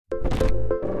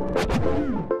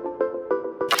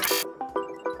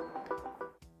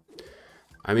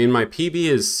I mean, my PB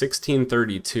is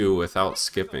 1632 without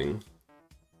skipping.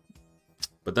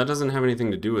 But that doesn't have anything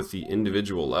to do with the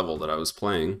individual level that I was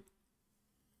playing.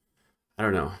 I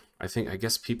don't know. I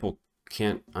guess people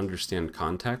can't understand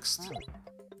context.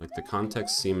 Like, the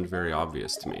context seemed very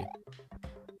obvious to me.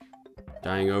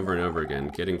 Dying over and over again,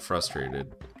 getting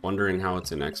frustrated, wondering how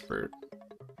it's an expert.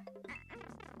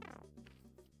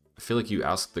 I feel like you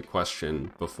asked the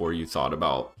question before you thought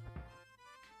about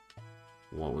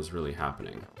what was really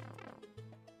happening.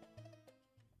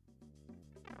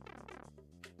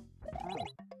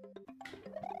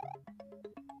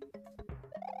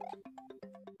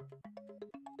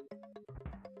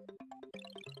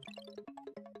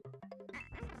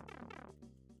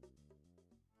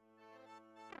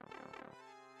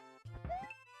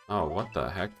 Oh, what the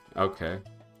heck? Okay.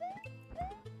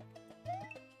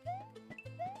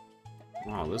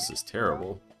 Wow, this is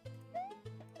terrible.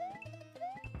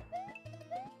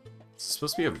 Is this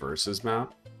supposed to be a versus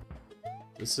map?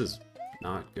 This is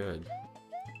not good.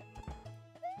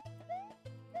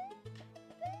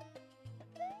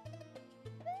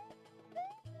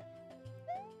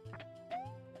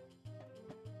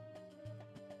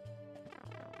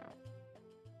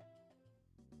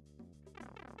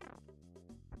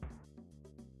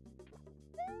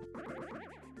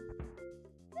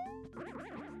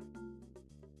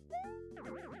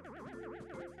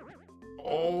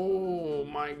 Oh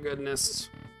my goodness.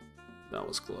 That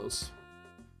was close.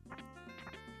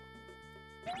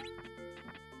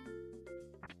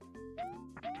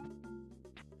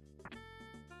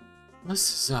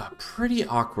 This is pretty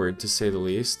awkward to say the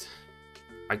least.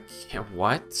 I can't.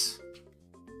 What?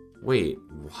 Wait,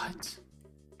 what?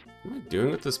 What am I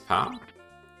doing with this POW?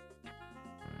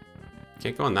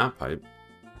 Can't go in that pipe.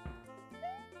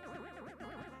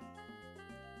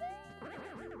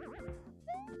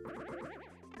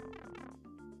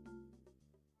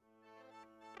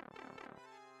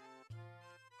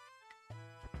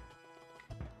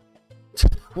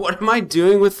 What am I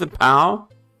doing with the POW?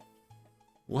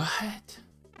 What?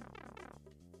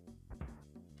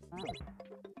 Am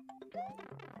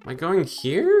I going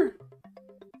here?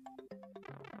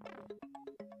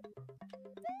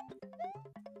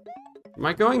 Am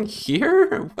I going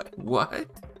here? What?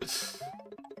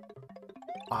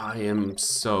 I am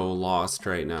so lost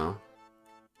right now.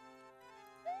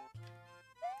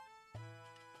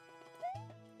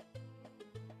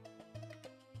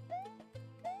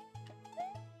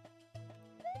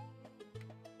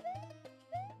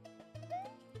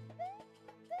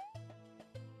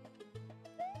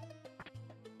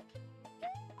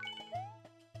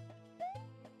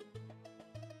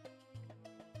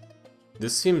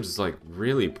 This seems like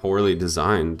really poorly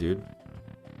designed, dude.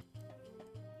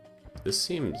 This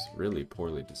seems really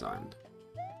poorly designed.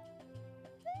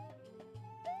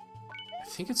 I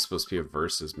think it's supposed to be a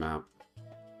versus map.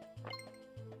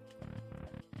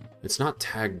 It's not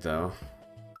tagged though.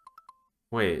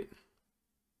 Wait.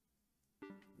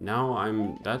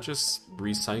 Now that just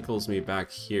recycles me back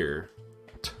here.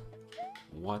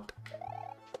 What?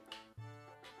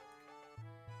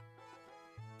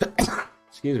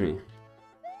 Excuse me.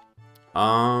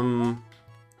 I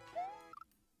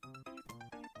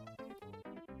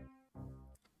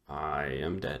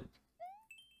am dead.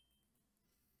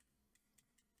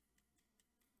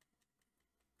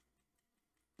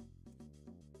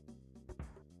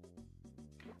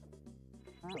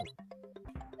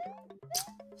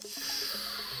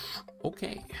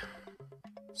 Okay.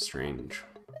 Strange.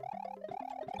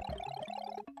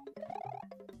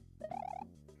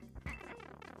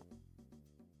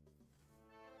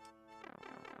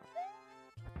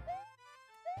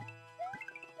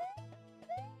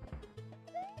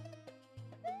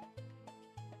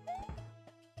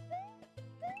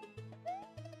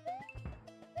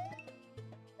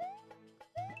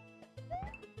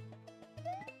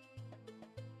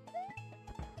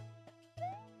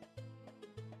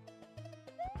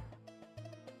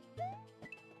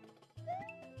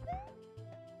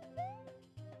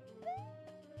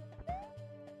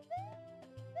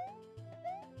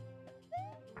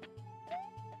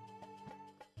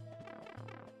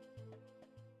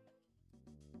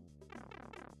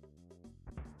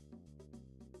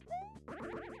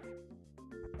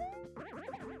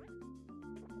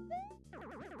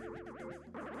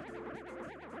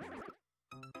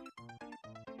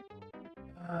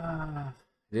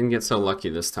 Didn't get so lucky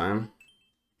this time.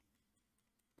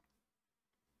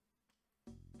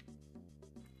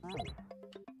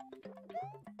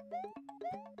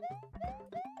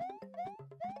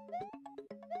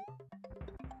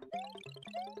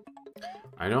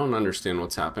 I don't understand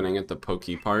what's happening at the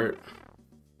pokey part.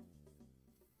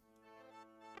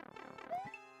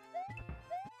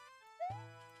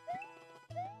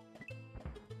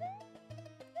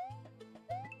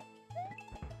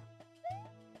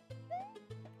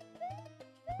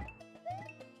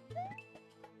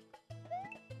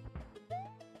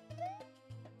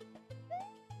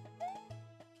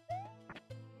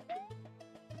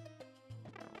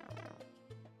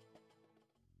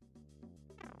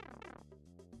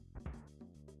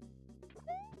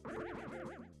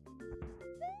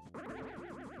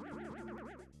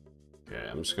 Okay,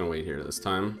 I'm just gonna wait here this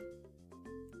time.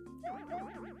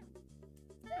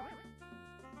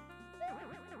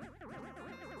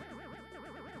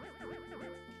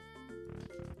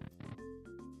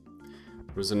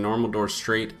 It was a normal door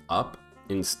straight up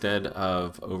instead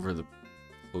of over the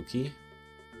pokey.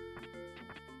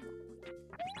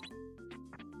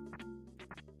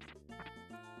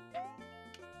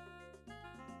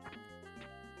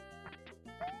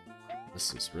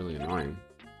 This is really annoying.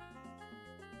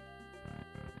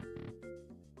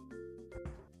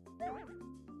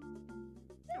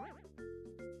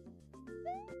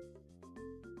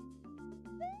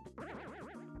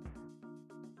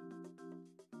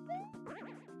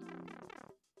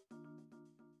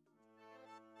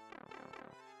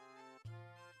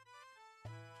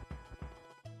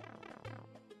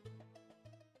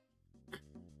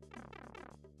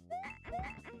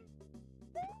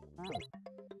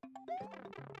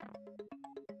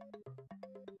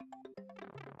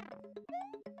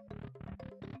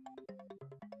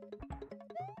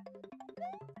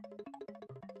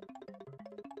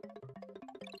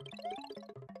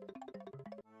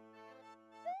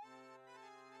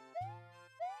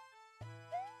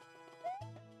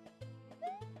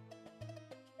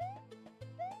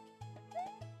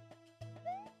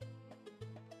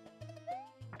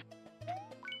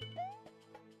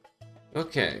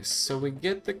 Okay, so we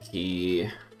get the key.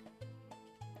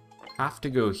 Have to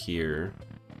go here.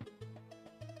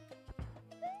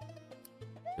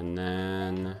 And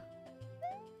then...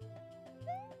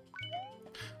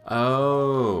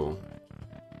 Oh!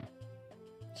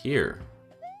 Here.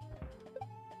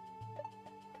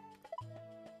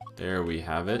 There we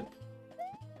have it.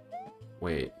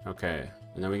 Wait, okay.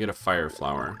 And then we get a fire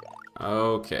flower.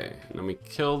 Okay, and then we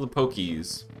kill the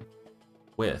pokies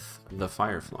with the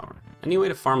fire flower. Any way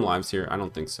to farm lives here? I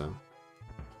don't think so.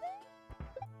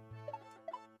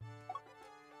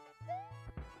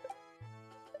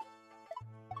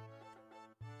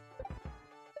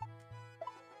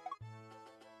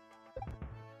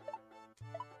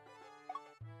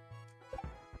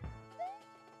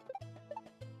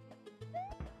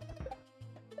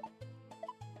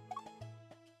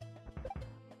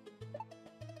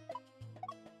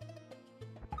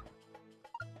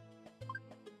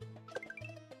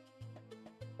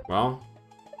 Well,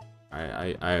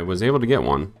 I was able to get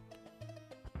one.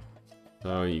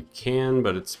 So you can,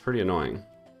 but it's pretty annoying.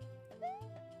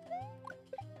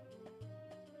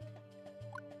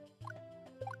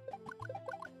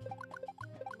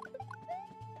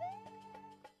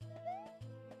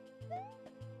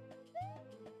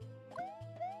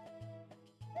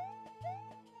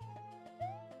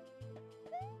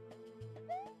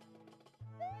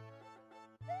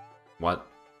 What?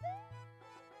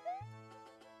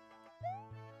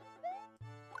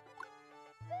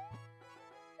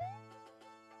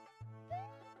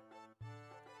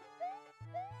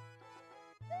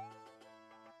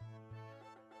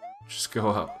 Just go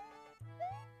up.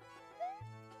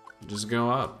 Just go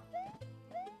up.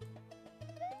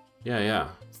 Yeah.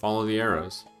 Follow the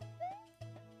arrows.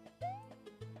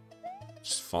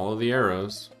 Just follow the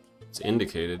arrows. It's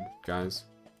indicated, guys.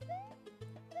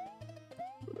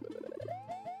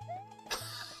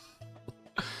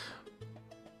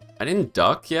 I didn't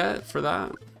duck yet for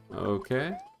that.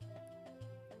 Okay.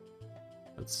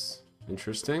 That's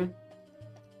interesting.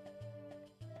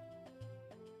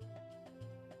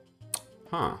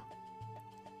 Huh.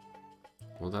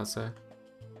 What'd that say?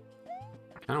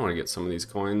 I don't want to get some of these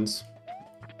coins.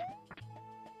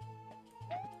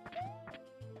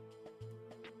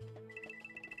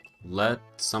 Let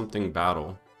something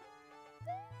battle.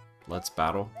 Let's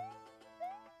battle.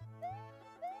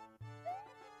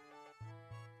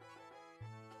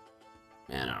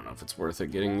 Man, I don't know if it's worth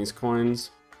it getting these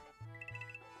coins.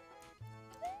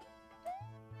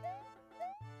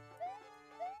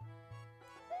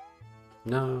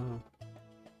 No.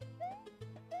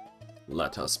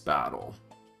 Let us battle.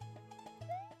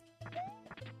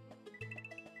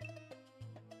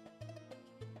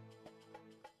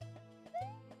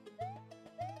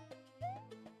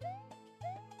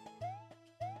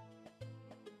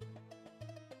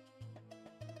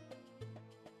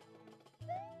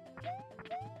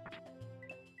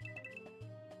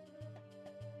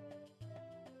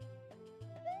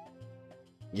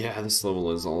 Yeah, this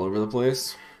level is all over the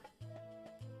place.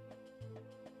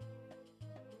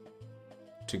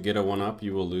 To get a 1-up,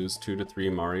 you will lose 2 to 3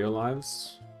 Mario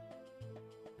lives.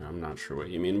 I'm not sure what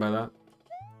you mean by that.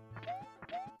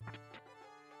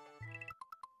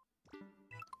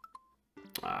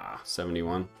 Ah,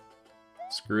 71.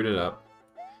 Screwed it up.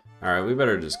 Alright, we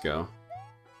better just go.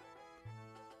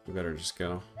 We better just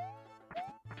go.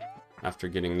 after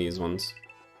getting these ones.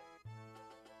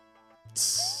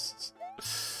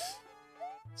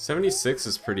 76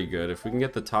 is pretty good. If we can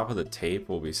get the top of the tape,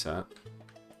 we'll be set.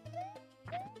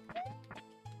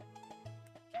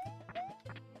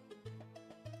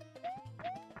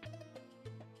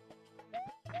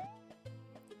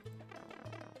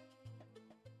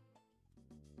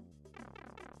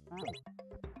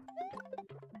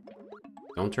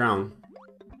 Don't drown.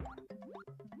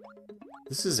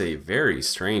 This is a very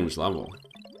strange level.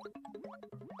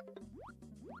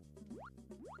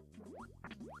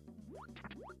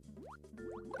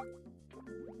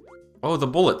 Oh, the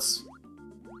bullets.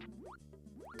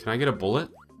 Can I get a bullet?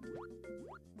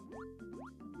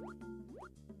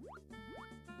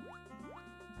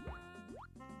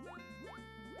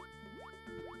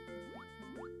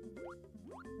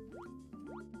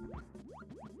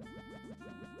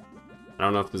 I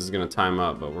don't know if this is gonna time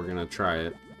up, but we're gonna try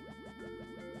it.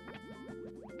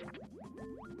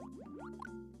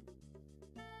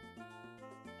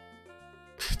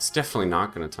 It's definitely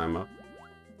not gonna time up.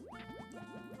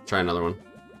 Try another one.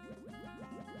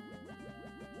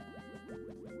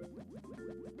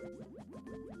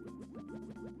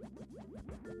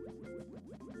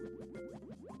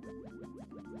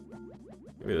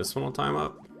 Maybe this one will time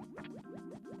up.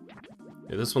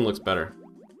 Yeah, this one looks better.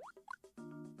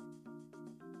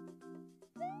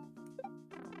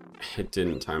 It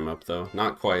didn't time up though.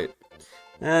 Not quite.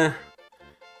 It's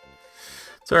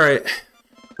alright.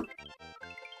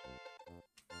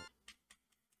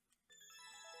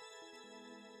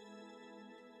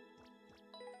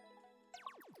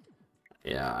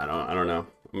 Yeah, I don't know.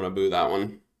 I'm gonna boo that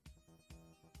one.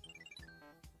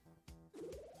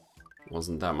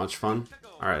 Wasn't that much fun.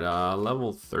 Alright,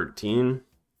 level 13.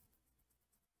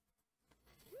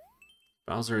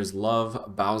 Bowser is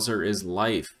love, Bowser is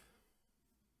life.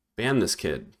 Ban this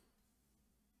kid.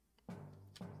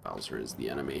 Bowser is the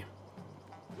enemy.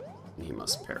 And he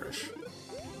must perish.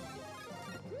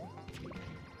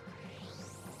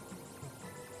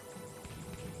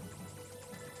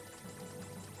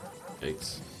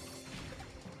 Yikes.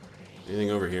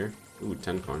 Anything over here? Ooh,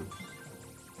 10 coin.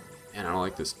 Man, I don't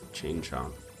like this chain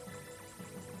chomp.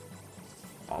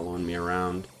 Following me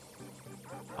around.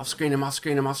 Off screen him, off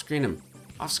screen him, off screen him.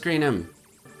 Off screen him.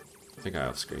 I think I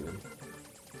off screened him.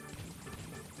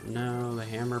 No, the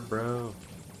hammer bro.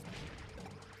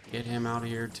 Get him out of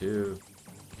here too.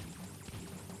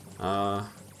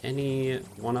 Any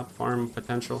one-up farm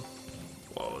potential?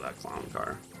 Whoa, that clown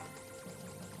car.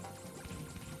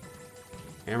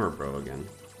 Hammer bro again.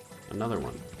 Another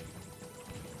one.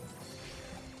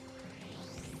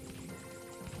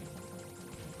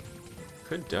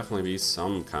 Could definitely be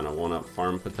some kind of one-up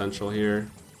farm potential here.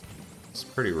 It's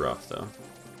pretty rough though.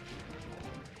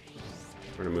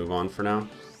 We're gonna move on for now.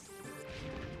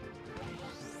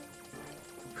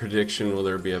 Prediction, will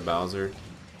there be a Bowser?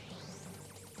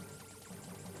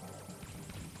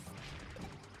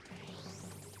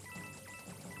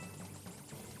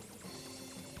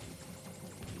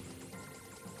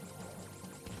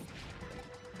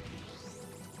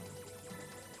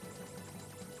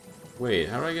 Wait,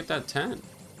 how do I get that 10?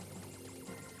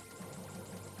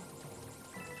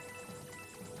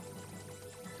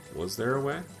 Was there a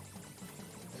way?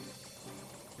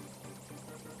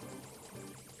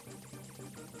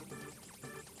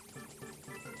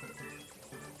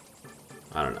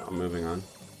 I don't know, I'm moving on.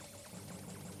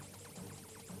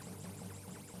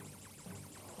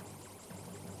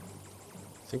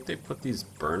 I think they put these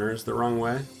burners the wrong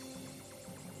way.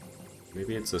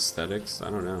 Maybe it's aesthetics,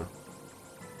 I don't know.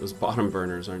 Those bottom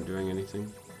burners aren't doing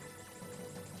anything.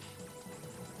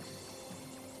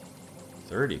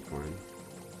 30 coin.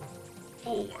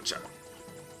 Oh, watch out.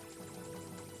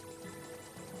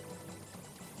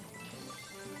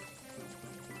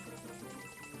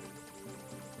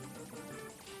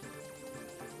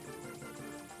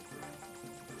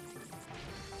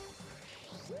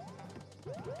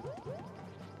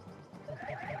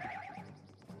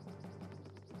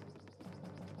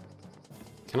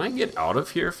 Can I get out of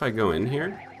here if I go in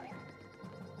here?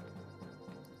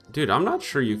 Dude, I'm not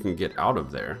sure you can get out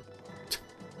of there.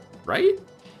 Right?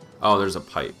 Oh, there's a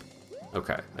pipe.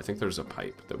 Okay, I think there's a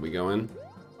pipe that we go in.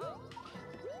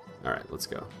 Alright, let's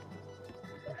go.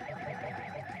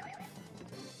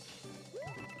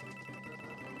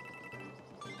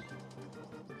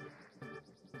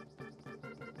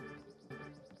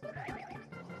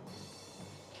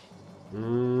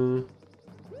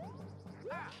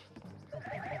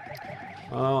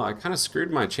 Well, I kind of screwed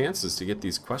my chances to get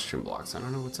these question blocks. I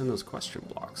don't know what's in those question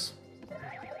blocks.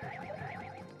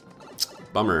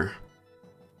 Bummer.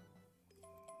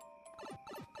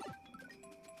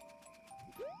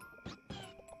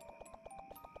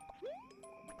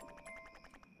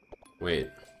 Wait.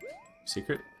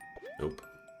 Secret? Nope.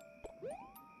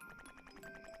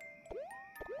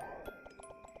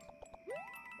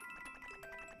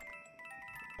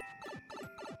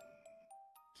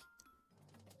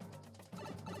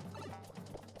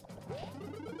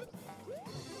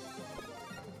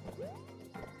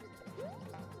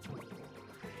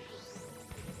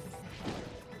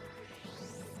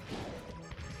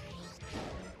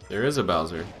 There is a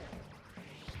Bowser.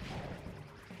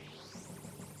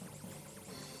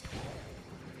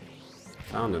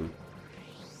 Found him.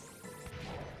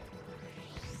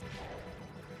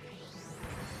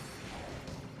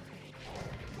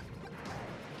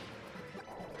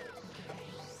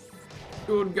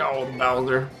 Good God,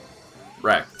 Bowser.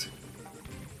 Wrecked.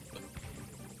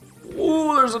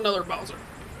 Ooh, there's another Bowser.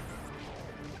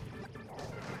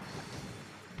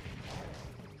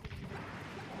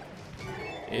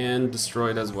 And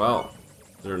destroyed as well.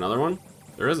 Is there another one?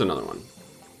 There is another one.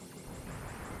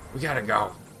 We gotta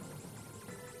go.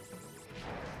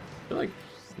 I feel like,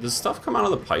 does stuff come out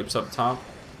of the pipes up top?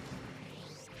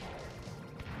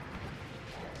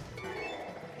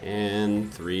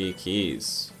 And 3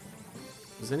 keys.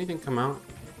 Does anything come out?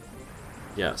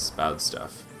 Yes, bad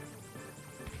stuff.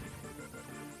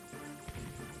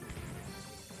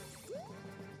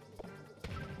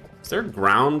 Is there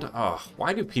ground? Oh,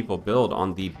 why do people build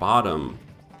on the bottom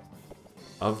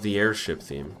of the airship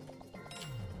theme?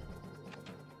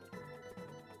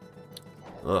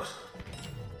 Ugh.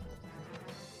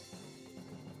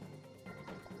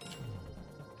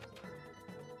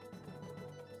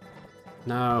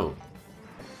 No.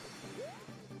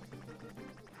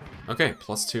 Okay,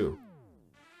 +2.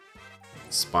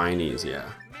 Spinies,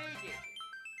 yeah.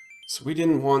 So we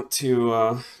didn't want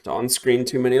to on-screen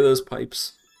too many of those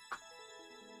pipes.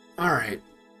 Alright.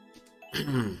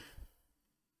 I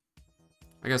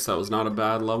guess that was not a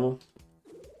bad level.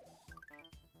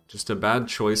 Just a bad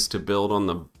choice to build on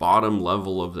the bottom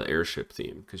level of the airship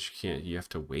theme, because you have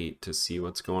to wait to see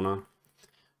what's going on.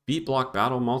 Beat block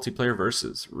battle multiplayer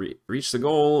versus. Reach the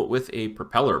goal with a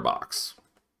propeller box.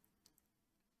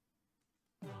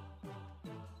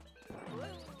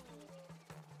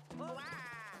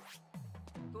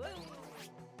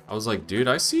 I was like, dude,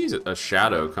 I see a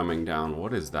shadow coming down.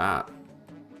 What is that?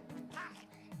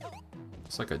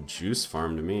 It's like a juice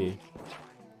farm to me.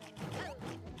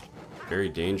 Very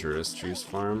dangerous juice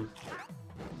farm.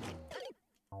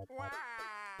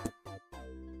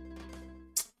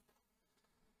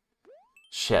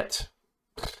 Shit.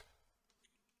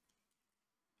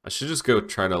 I should just go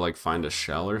try to like find a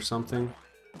shell or something.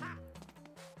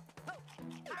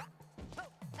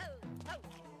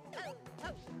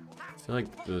 I feel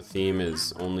like the theme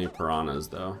is only piranhas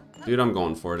though. Dude, I'm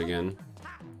going for it again.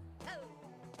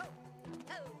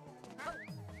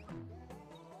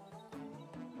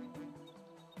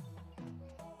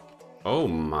 Oh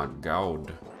my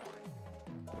god.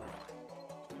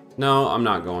 No, I'm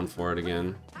not going for it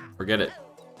again. Forget it.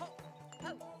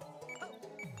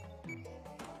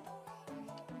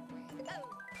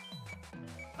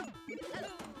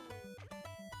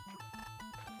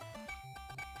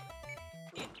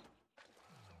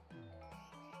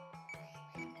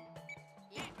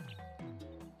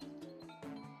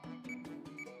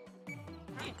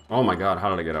 Oh my god, how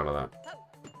did I get out of that?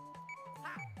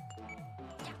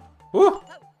 Woo!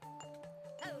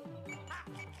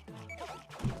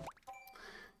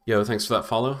 Yo, thanks for that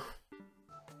follow.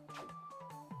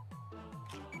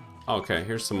 Okay,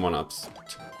 here's some 1-ups.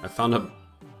 I found a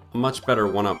much better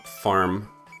 1-up farm.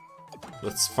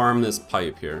 Let's farm this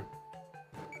pipe here.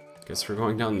 Guess we're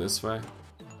going down this way.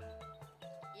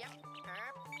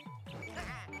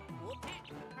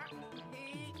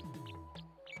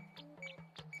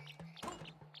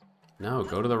 No,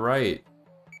 go to the right.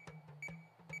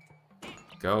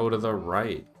 Go to the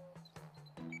right.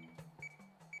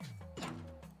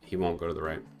 He won't go to the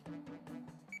right.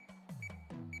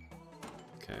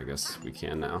 Okay, I guess we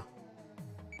can now.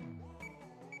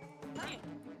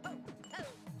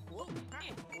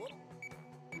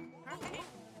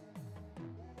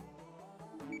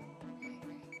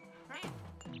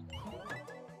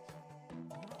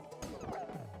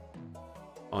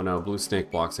 Oh no, blue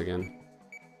snake blocks again.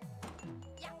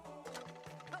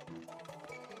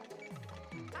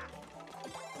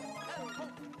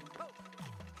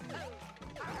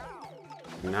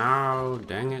 No,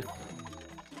 dang it.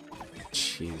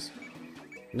 Jeez.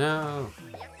 No.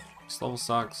 This level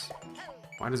sucks.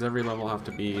 Why does every level have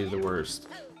to be the worst?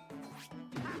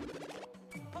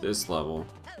 This level.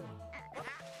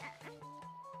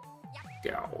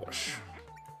 Gosh.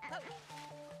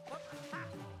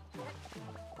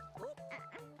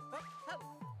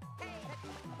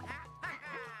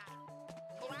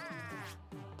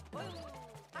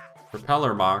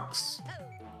 Propeller box.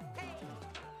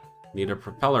 Need a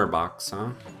propeller box, huh?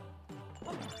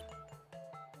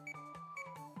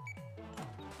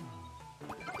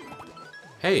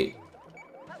 Hey!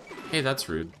 Hey, that's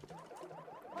rude.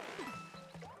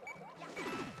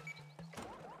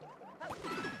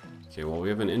 Okay, well, we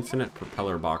have an infinite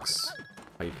propeller box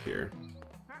pipe here.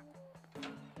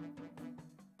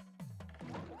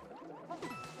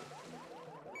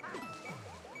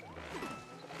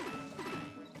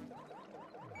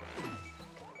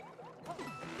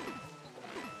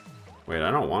 Wait,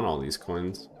 I don't want all these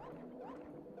coins.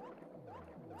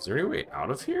 Is there any way out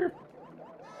of here?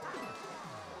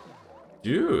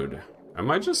 Dude, am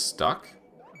I just stuck?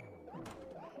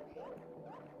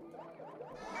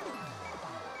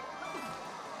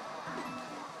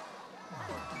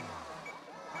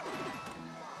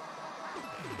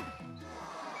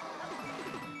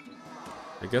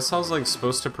 I guess I was like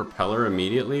supposed to propeller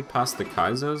immediately past the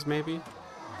Kaizos, maybe?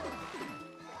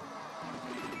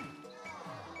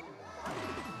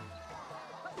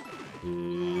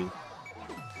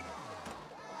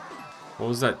 What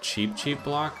was that cheap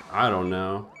block? I don't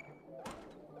know.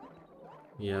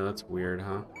 Yeah, that's weird,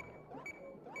 huh?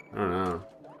 I don't know.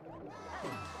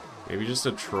 Maybe just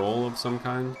a troll of some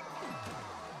kind?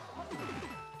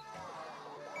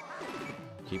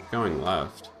 Keep going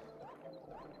left.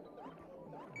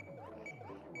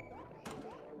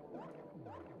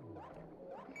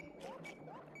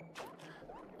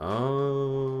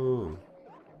 Oh.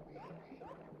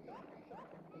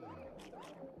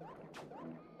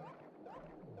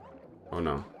 Oh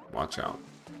no, watch out.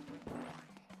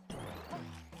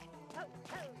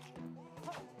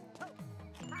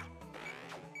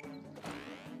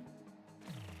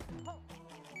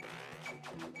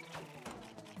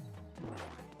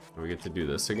 Do we get to do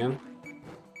this again?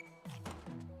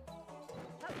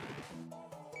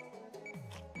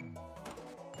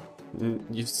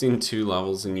 You've seen 2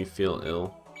 levels and you feel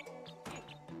ill.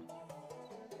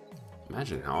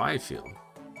 Imagine how I feel.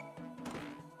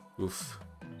 Oof.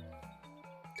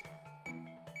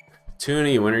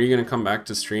 Toonie, when are you gonna come back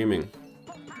to streaming?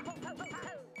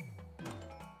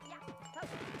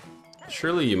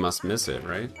 Surely you must miss it,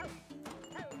 right?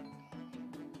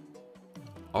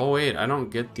 Oh wait, I don't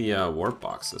get the warp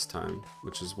box this time,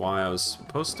 which is why I was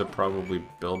supposed to probably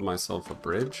build myself a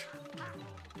bridge.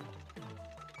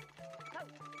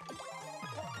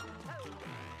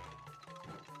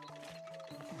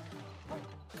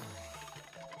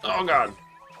 Oh god!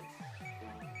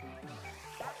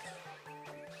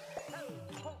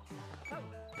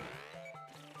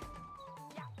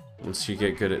 Once you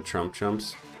get good at Trump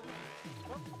jumps.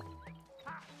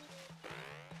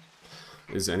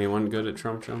 Is anyone good at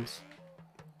Trump jumps?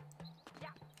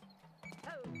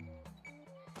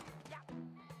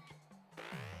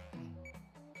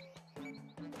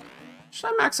 Should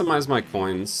I maximize my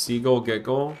coins? See goal, get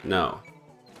goal? No.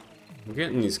 I'm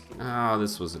getting these... Ah,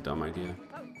 this was a dumb idea.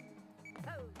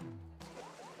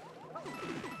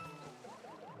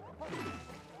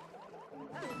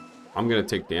 I'm gonna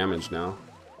take damage now.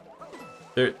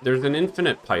 There's an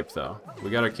infinite pipe, though. We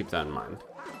gotta keep that in mind.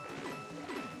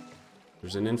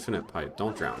 There's an infinite pipe.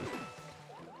 Don't drown.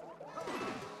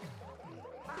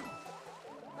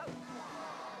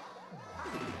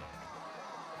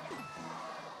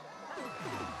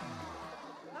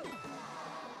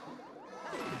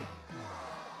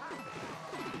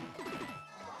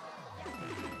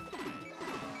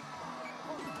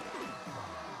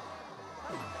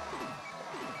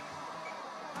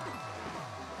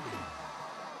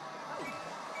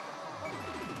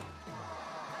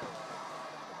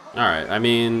 Alright, I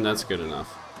mean, that's good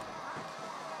enough.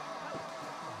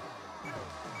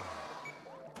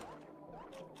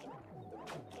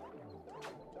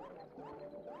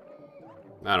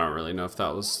 I don't really know if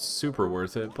that was super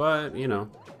worth it, but, you know.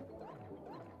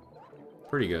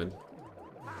 Pretty good.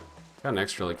 Got an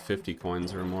extra, like, 50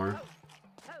 coins or more.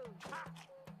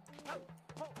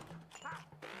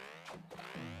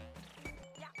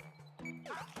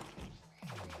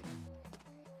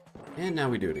 And now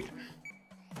we do it again.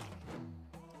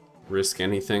 Risk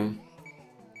anything?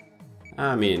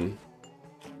 I mean,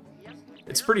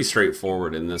 it's pretty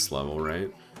straightforward in this level,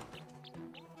 right?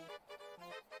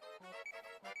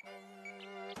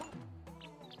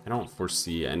 I don't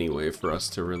foresee any way for us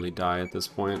to really die at this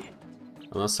point.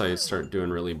 Unless I start doing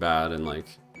really bad and, like,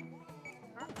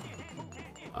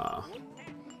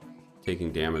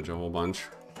 taking damage a whole bunch.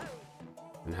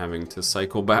 And having to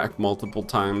cycle back multiple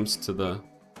times to the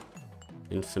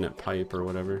infinite pipe or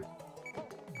whatever.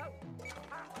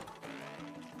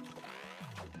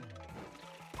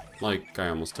 Like, I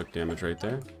almost took damage right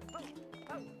there.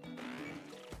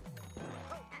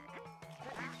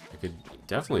 could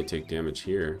definitely take damage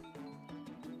here.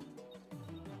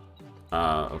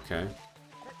 Okay.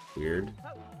 Weird.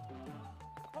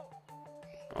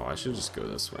 Oh, I should just go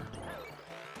this way.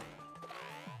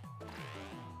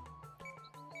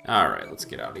 Alright, let's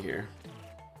get out of here.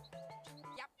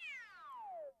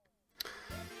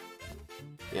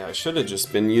 Yeah, I should have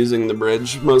just been using the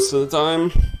bridge most of the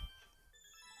time.